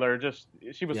Tuck Taylor. Just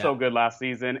she was so good last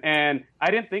season, and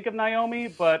I didn't think of Naomi,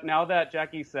 but now that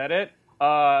Jackie said it,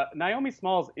 Naomi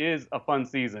Smalls is a fun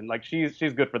season. Like she's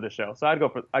good for the show, so I'd go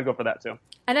for that too.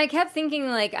 And I kept thinking,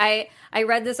 like, I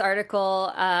read this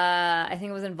article, I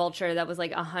think it was in Vulture, that was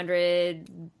like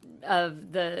 100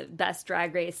 of the best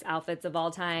Drag Race outfits of all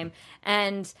time.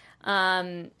 And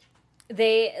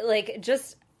they, like,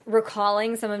 just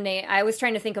recalling some of I was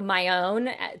trying to think of my own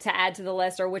to add to the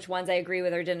list, or which ones I agree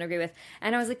with or didn't agree with.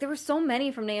 And I was like, there were so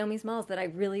many from Naomi Smalls that I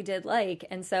really did like.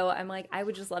 And so I'm like, I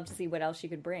would just love to see what else she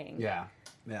could bring. Yeah.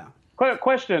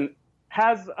 Question: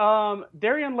 has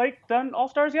Darian Lake done All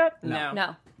Stars yet?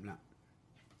 No.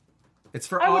 It's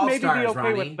for I would all maybe stars, be okay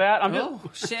Ronnie. with that. I'm just.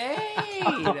 Oh,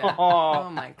 shade. Oh,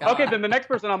 my God. Okay, then the next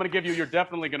person I'm going to give you, you're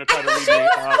definitely going to try to read me.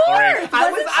 Lorraine.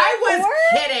 I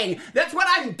was kidding. That's what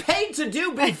I'm paid to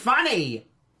do. Be funny.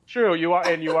 True, you are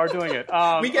doing it.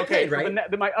 We get okay, paid, right?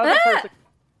 So my other person.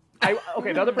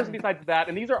 The other person besides that,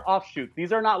 and these are offshoots.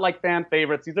 These are not like fan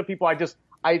favorites. These are people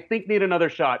I think need another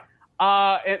shot.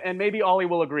 And maybe Ollie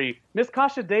will agree. Miss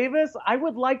Kasha Davis, I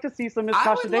would like to see some Miss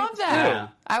Kasha Davis. I would love that. Yeah.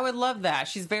 I would love that.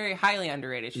 She's very highly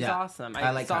underrated. She's Yeah. awesome.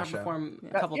 I like saw Kasha. her perform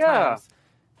a couple Yeah. times.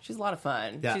 She's a lot of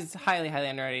fun. Yeah. She's highly, highly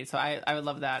underrated. So I would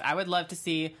love that. I would love to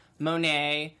see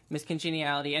Monet, Miss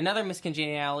Congeniality. Another Miss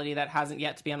Congeniality that hasn't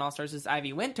yet to be on All Stars is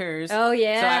Ivy Winters. Oh,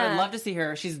 yeah. So I would love to see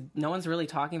her. No one's really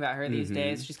talking about her these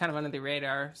days. She's kind of under the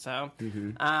radar. So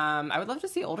I would love to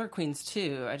see older queens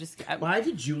too. Why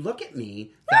did you look at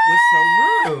me? That was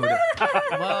so rude.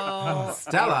 Well,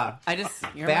 Stella.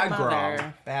 You're bad my girl.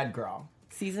 mother. Bad girl.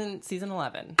 Season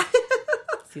 11.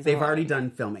 They've already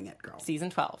done filming it, girl. Season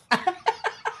 12.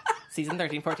 Season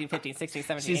 13, 14, 15, 16,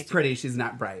 17, She's 18. pretty. She's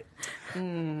not bright.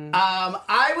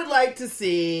 I would like to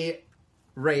see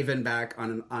Raven back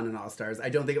on an All Stars. I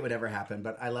don't think it would ever happen,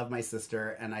 but I love my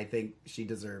sister, and I think she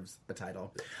deserves a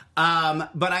title.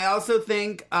 But I also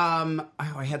think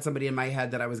I had somebody in my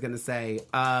head that I was going to say.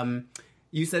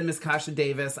 You said Miss Kasha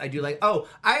Davis. I do like. Oh,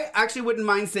 I actually wouldn't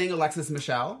mind seeing Alexis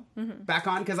Michelle back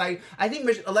on, because I think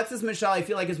Alexis Michelle, I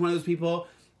feel like, is one of those people.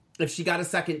 If she got a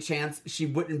second chance, she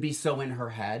wouldn't be so in her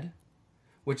head.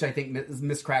 Which I think is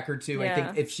Miss Cracker too. Yeah. I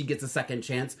think if she gets a second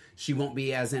chance, she won't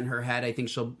be as in her head. I think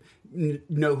she'll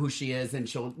know who she is and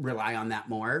she'll rely on that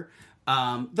more.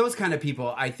 Those kind of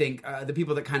people, I think, the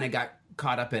people that kind of got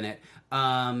caught up in it.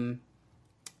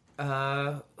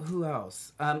 Who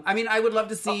else? I mean, I would love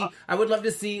to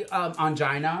see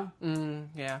Angina.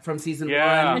 From season 1.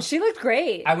 And she looked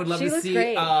great. I would love to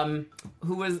see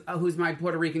who's my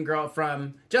Puerto Rican girl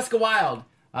from Jessica Wilde.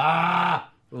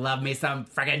 Love me some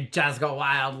freaking Jessica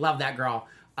Wilde. Love that girl.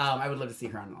 I would love to see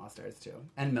her on All Stars too.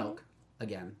 And Milk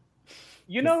again.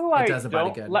 You know who I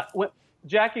don't?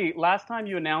 Jackie, last time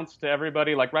you announced to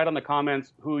everybody, like right on the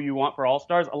comments, who you want for All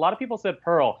Stars, a lot of people said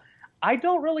Pearl. I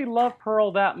don't really love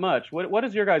Pearl that much. What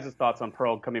is your guys' thoughts on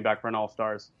Pearl coming back for an All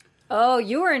Stars? Oh,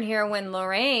 you weren't here when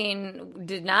Lorraine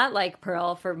did not like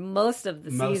Pearl for most of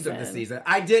the season.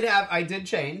 I did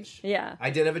change. Yeah. I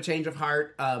did have a change of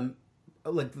heart.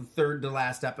 Like the third to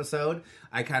last episode,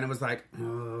 I kind of was like,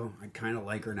 oh, I kind of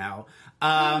like her now.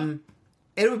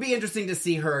 It would be interesting to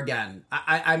see her again.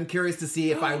 I'm curious to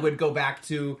see if I would go back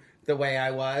to the way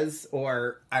I was,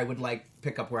 or I would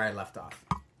pick up where I left off.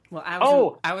 Well,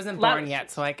 I wasn't born yet,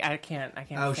 so I can't say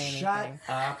anything. Shut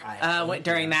up!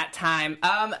 During that time,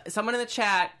 someone in the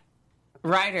chat,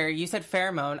 Ryder, you said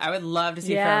Pheromone. I would love to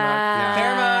see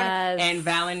Pheromone and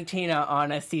Valentina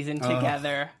on a season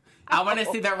together. I want to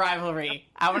see their rivalry.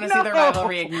 I want to see their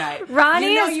rivalry ignite.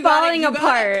 Ronnie is falling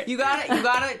apart. You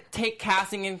gotta take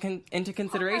casting into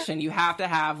consideration. You have to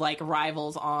have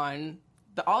rivals on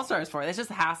the All Stars for it. It just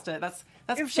has to. That's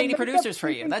shady producers for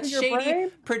you. That's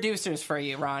shady producers for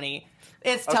you, Ronnie.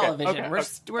 It's television.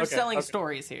 We're selling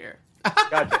stories here.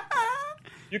 Gotcha.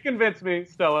 You convinced me,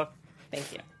 Stella.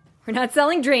 Thank you. We're not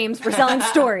selling dreams. We're selling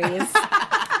stories.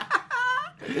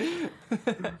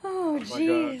 Oh,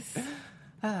 jeez.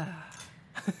 Oh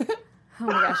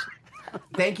my gosh.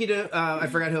 Thank you to I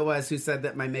forgot who it was who said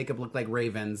that my makeup looked like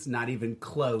Raven's. Not even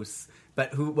close.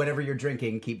 But whatever you're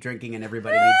drinking, keep drinking, and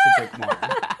everybody needs to drink more.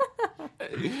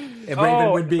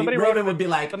 Raven would be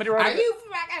like, "Are you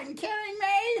fucking kidding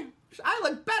me? I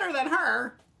look better than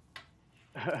her."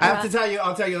 I have to tell you.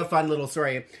 I'll tell you a fun little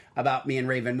story about me and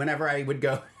Raven. Whenever I would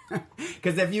go.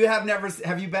 Because if you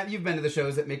you've been to the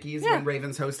shows at Mickey's when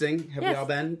Raven's hosting? Have we all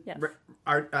been? Yes.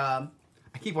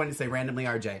 I keep wanting to say randomly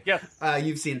RJ. Yes.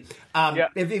 You've seen.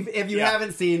 If you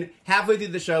haven't seen, halfway through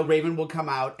the show, Raven will come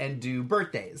out and do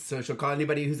birthdays. So she'll call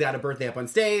anybody who's got a birthday up on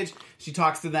stage. She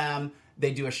talks to them.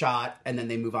 They do a shot, and then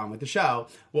they move on with the show.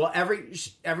 Well,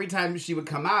 every time she would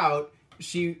come out,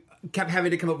 she kept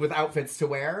having to come up with outfits to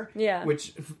wear. Yeah.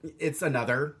 Which, it's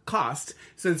another cost.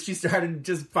 So she started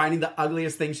just finding the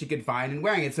ugliest thing she could find and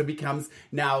wearing it. So it becomes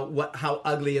now how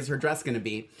ugly is her dress going to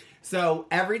be. So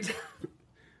every time...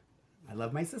 I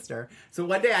love my sister. So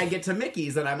one day I get to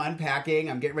Mickey's and I'm unpacking.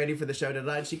 I'm getting ready for the show.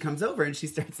 And she comes over and she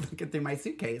starts looking through my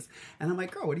suitcase. And I'm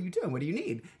like, girl, what are you doing? What do you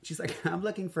need? She's like, I'm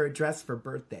looking for a dress for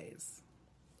birthdays.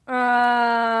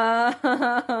 My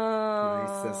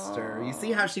sister. You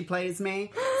see how she plays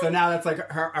me? So now that's like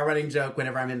a running joke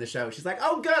whenever I'm in the show. She's like,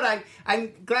 oh, good.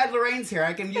 I'm glad Lorraine's here.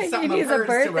 I can use something of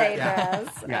hers to wear.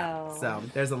 Dress. Yeah. Oh. So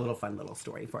there's a little fun little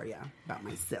story for you about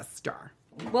my sister.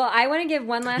 Well, I want to give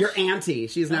one last... Your auntie.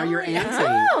 She's now your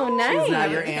auntie. Oh, nice. She's now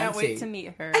your auntie. I can't wait to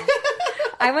meet her.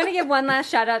 I want to give one last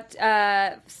shout out,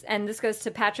 and this goes to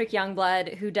Patrick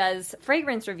Youngblood, who does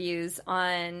fragrance reviews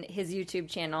on his YouTube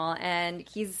channel, and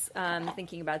he's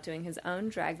thinking about doing his own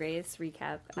Drag Race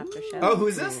recap after show. Oh, who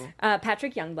is this?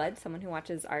 Patrick Youngblood, someone who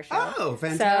watches our show. Oh,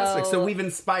 fantastic! So we've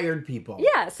inspired people.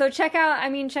 Yeah, so check out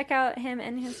him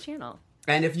and his channel.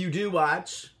 And if you do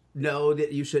watch, know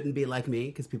that you shouldn't be like me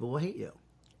because people will hate you.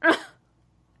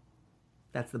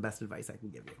 That's the best advice I can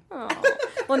give you. Oh.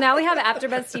 Well, now we have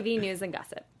AfterBuzz TV news and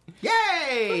gossip.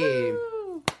 Yay!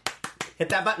 Woo-hoo! Hit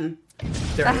that button.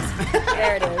 There it is.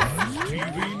 There it is.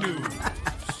 TV news.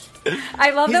 I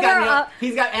love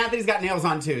that Anthony's got nails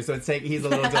on too, so he's a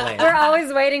little delayed. we're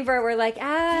always waiting for it. We're like,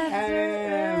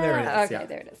 there it is. Okay, Yeah.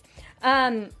 there it is.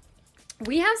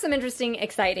 We have some interesting,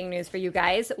 exciting news for you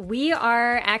guys. We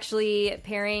are actually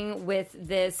pairing with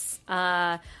this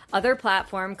other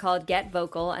platform called Get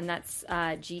Vocal, and that's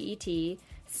GET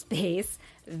space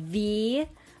VOKL.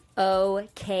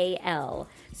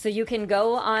 So you can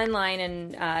go online,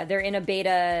 and they're in a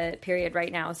beta period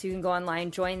right now. So you can go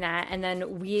online, join that, and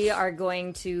then we are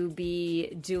going to be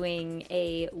doing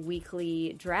a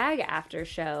weekly drag after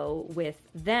show with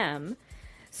them.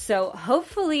 So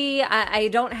hopefully, I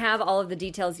don't have all of the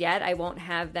details yet. I won't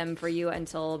have them for you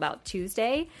until about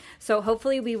Tuesday. So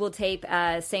hopefully we will tape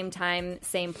same time,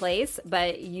 same place,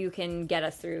 but you can get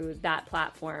us through that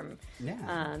platform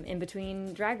in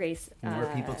between Drag Race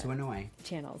More people to annoy.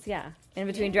 channels. Yeah, in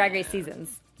between Drag Race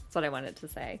seasons. That's what I wanted to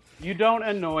say. You don't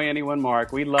annoy anyone,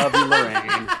 Mark. We love you,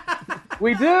 Lorraine.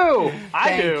 We do.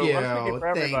 I do. Thank I'm speaking for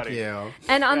everybody. you.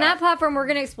 And on that platform, we're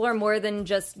going to explore more than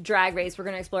just Drag Race. We're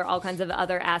going to explore all kinds of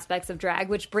other aspects of drag,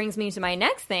 which brings me to my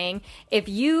next thing. If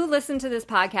you listen to this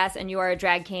podcast and you are a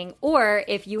drag king, or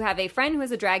if you have a friend who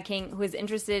is a drag king who is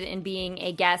interested in being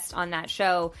a guest on that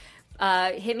show,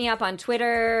 hit me up on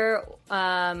Twitter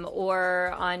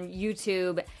or on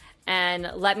YouTube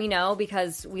and let me know,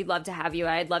 because we'd love to have you.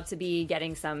 I'd love to be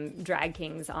getting some drag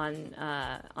kings on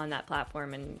that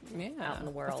platform and out in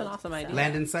the world. That's an awesome idea.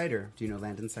 Landon Sider. Do you know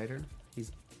Landon Sider? He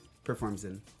performs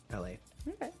in LA.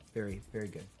 Okay. Very, very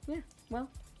good. Yeah. Well,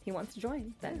 he wants to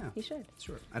join. Then Yeah. he should.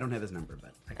 Sure. I don't have his number,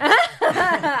 but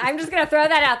I'm just going to throw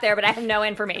that out there, but I have no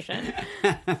information.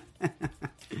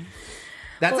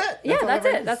 that's it. Yeah, that's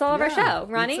it. That's all of our Yeah, show.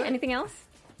 Ronnie, that's it. anything else?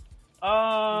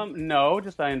 No,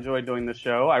 just I enjoyed doing the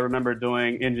show. I remember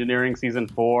doing engineering season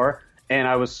 4, and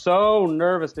I was so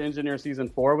nervous to engineer season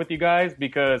 4 with you guys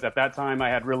because at that time I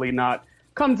had really not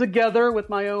come together with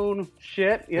my own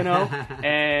shit,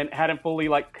 and hadn't fully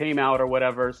came out or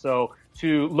whatever. So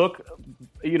to look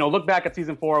back at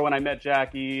season 4 when I met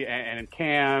Jackie and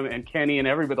Cam and Kenny and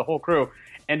everybody, the whole crew,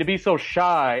 and to be so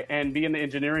shy and be in the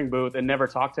engineering booth and never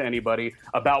talk to anybody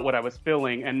about what I was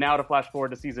feeling, and now to flash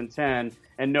forward to season 10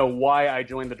 and know why I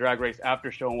joined the Drag Race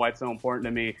after show and why it's so important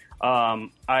to me,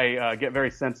 I get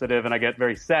very sensitive and I get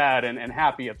very sad and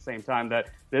happy at the same time that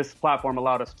this platform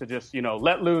allowed us to just,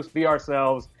 let loose, be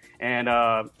ourselves, and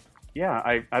I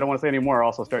don't want to say any more. I'll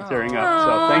also start tearing up.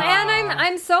 So thank you. And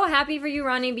I'm so happy for you,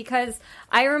 Ronnie, because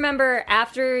I remember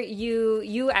after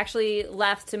you actually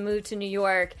left to move to New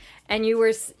York, and you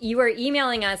were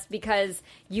emailing us because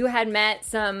you had met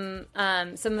some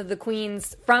of the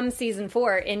queens from season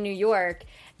 4 in New York.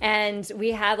 And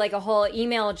we had a whole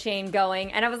email chain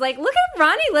going, and I was like, "Look at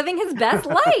Ronnie living his best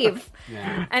life,"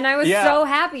 and I was so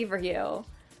happy for you.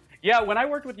 Yeah, when I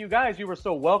worked with you guys, you were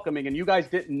so welcoming, and you guys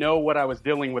didn't know what I was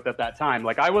dealing with at that time.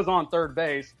 I was on third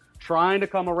base, trying to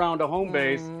come around to home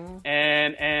base,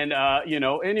 and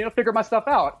figure my stuff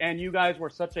out. And you guys were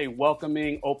such a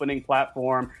welcoming, opening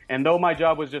platform. And though my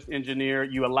job was just engineer,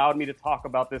 you allowed me to talk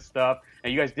about this stuff.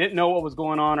 And you guys didn't know what was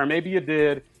going on, or maybe you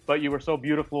did, but you were so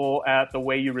beautiful at the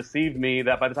way you received me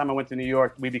that by the time I went to New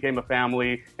York, we became a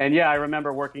family. And yeah, I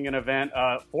remember working an event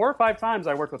 4 or 5 times.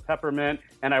 I worked with Peppermint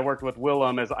and I worked with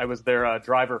Willem as I was their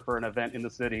driver for an event in the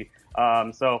city.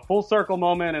 So full circle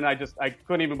moment, and I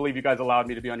couldn't even believe you guys allowed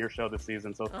me to be on your show this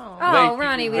season. So thank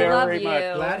Ronnie, you we very love you.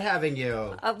 much. Glad having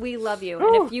you. We love you.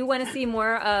 And if you want to see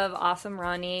more of awesome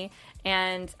Ronnie,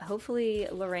 and hopefully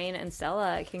Lorraine and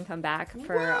Stella can come back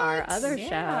for our other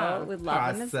show. We'd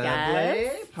love them as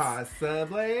guests.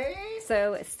 Possibly.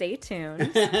 So stay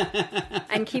tuned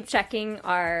and keep checking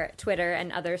our Twitter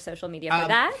and other social media for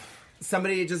that.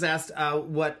 Somebody just asked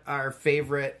what our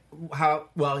favorite.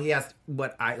 He asked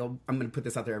what I'm going to put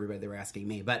this out there, everybody. They were asking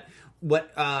me, but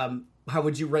what? How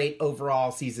would you rate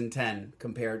overall season 10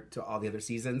 compared to all the other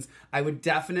seasons? I would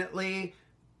definitely.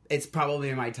 It's probably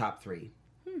in my top 3.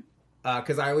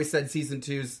 Because I always said season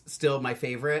 2's still my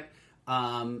favorite.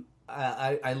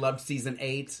 I loved season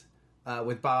 8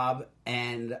 with Bob,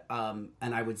 and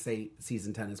I would say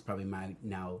season 10 is probably my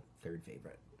now 3rd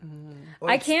favorite.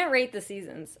 I can't rate the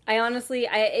seasons. I honestly,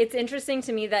 it's interesting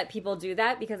to me that people do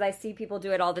that, because I see people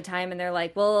do it all the time, and they're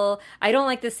like, well, I don't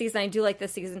like this season, I do like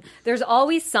this season. There's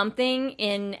always something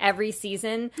in every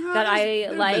season that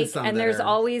I like, and there's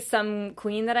always some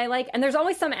queen that I like, and there's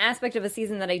always some aspect of a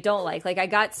season that I don't like. I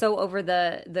got so over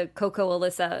the Coco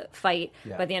Alyssa fight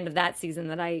by the end of that season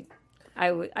that I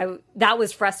that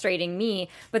was frustrating me,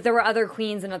 but there were other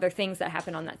queens and other things that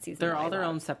happened on that season. They're all their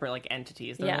own separate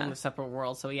entities. They're in a separate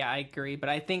world. So yeah, I agree. But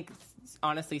I think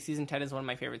honestly, season 10 is one of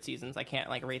my favorite seasons. I can't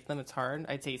rate them. It's hard.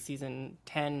 I'd say season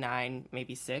 10, 9,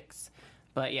 maybe 6.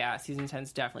 But yeah, season 10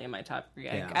 is definitely in my top 3.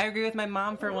 Yeah. I agree with my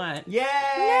mom for once.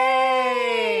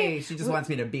 Yay! She just wants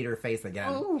me to beat her face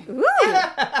again. Ooh.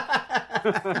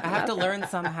 I have to learn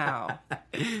somehow.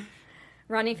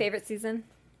 Ronnie, favorite season?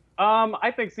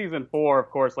 I think season 4, of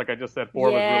course, like I just said,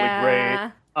 4 was really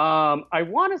great. I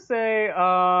want to say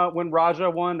when Raja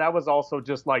won, that was also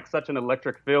just like such an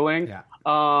electric feeling. Yeah.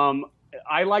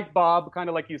 I like Bob, kind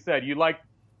of like you said. You like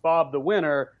Bob, the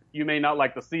winner. You may not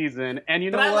like the season, and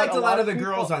you know But I what? liked a lot of the people-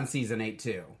 girls on season 8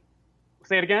 too.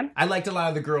 Say it again. I liked a lot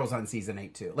of the girls on season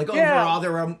 8 too. Like Yeah. overall,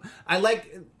 there were.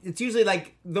 It's usually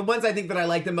like the ones I think that I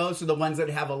like the most are the ones that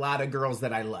have a lot of girls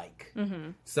that I like. Mm-hmm.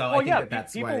 So I think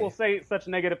that's people why. will say such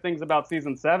negative things about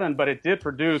season 7, but it did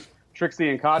produce Trixie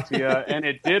and Katya, and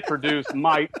it did produce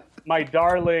my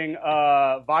darling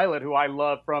Violet, who I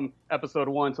love from episode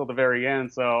 1 till the very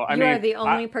end. So I You mean, are the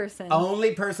only person.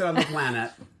 Only person on the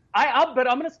planet. but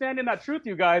I'm going to stand in that truth,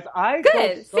 you guys. I Good.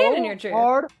 go Stand in so your truth.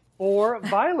 hard for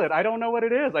Violet. I don't know what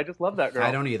it is. I just love that girl.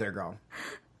 I don't either, girl.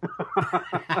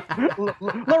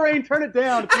 Lorraine, turn it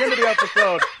down at the end of the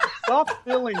episode. Soft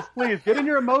feelings, please. Get in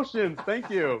your emotions. Thank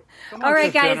you. Come on, All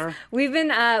right, Kris guys, Jenner. we've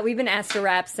been asked to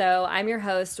wrap. So I'm your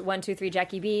host, 123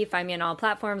 Jackie B. Find me on all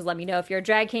platforms. Let me know if you're a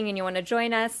drag king and you want to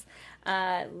join us.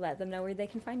 Let them know where they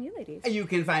can find you, ladies. You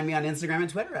can find me on Instagram and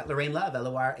Twitter at Lorraine Love,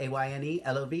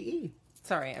 LORAYNELOVE.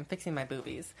 Sorry, I'm fixing my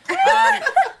boobies.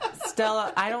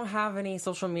 Stella, I don't have any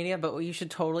social media, but you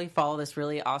should totally follow this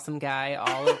really awesome guy,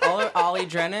 Ollie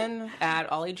Drennan,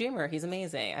 at Ollie Dreamer. He's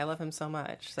amazing. I love him so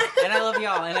much. And I love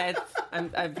y'all. And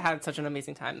I've had such an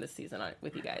amazing time this season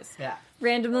with you guys. Yeah.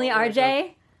 Randomly,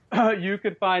 RJ. You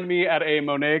could find me at a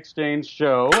Monet Exchange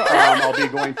show. I'll be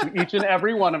going to each and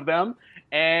every one of them.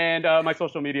 And my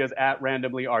social media is at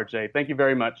randomly RJ. Thank you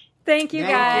very much. Thank you,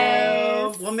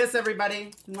 guys. We'll miss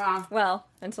everybody. Mwah. Well,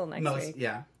 until next week.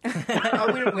 Yeah.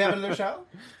 Oh, we have another show?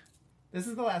 This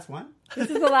is the last one? This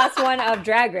is the last one of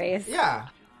Drag Race. Yeah.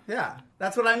 Yeah.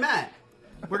 That's what I meant.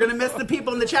 We're going to miss the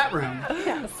people in the chat room.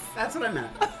 Yes. That's what I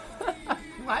meant.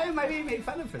 Why am I being made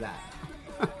fun of for that?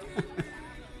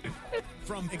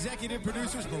 From executive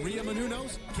producers Maria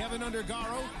Menounos, Kevin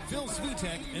Undergaro, Phil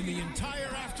Svitek, and the entire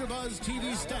AfterBuzz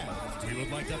TV staff, we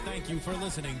would like to thank you for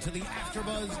listening to the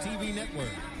AfterBuzz TV network.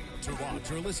 To watch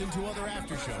or listen to other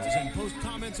after shows and post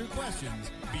comments or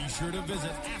questions, be sure to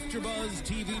visit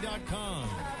AfterBuzzTV.com.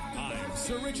 I'm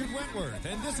Sir Richard Wentworth,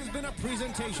 and this has been a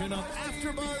presentation of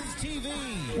AfterBuzz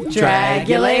TV. Drag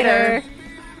you later.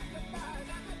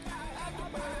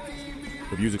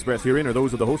 The views expressed herein are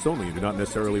those of the hosts only and do not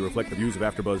necessarily reflect the views of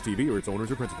AfterBuzz TV or its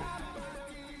owners or principals.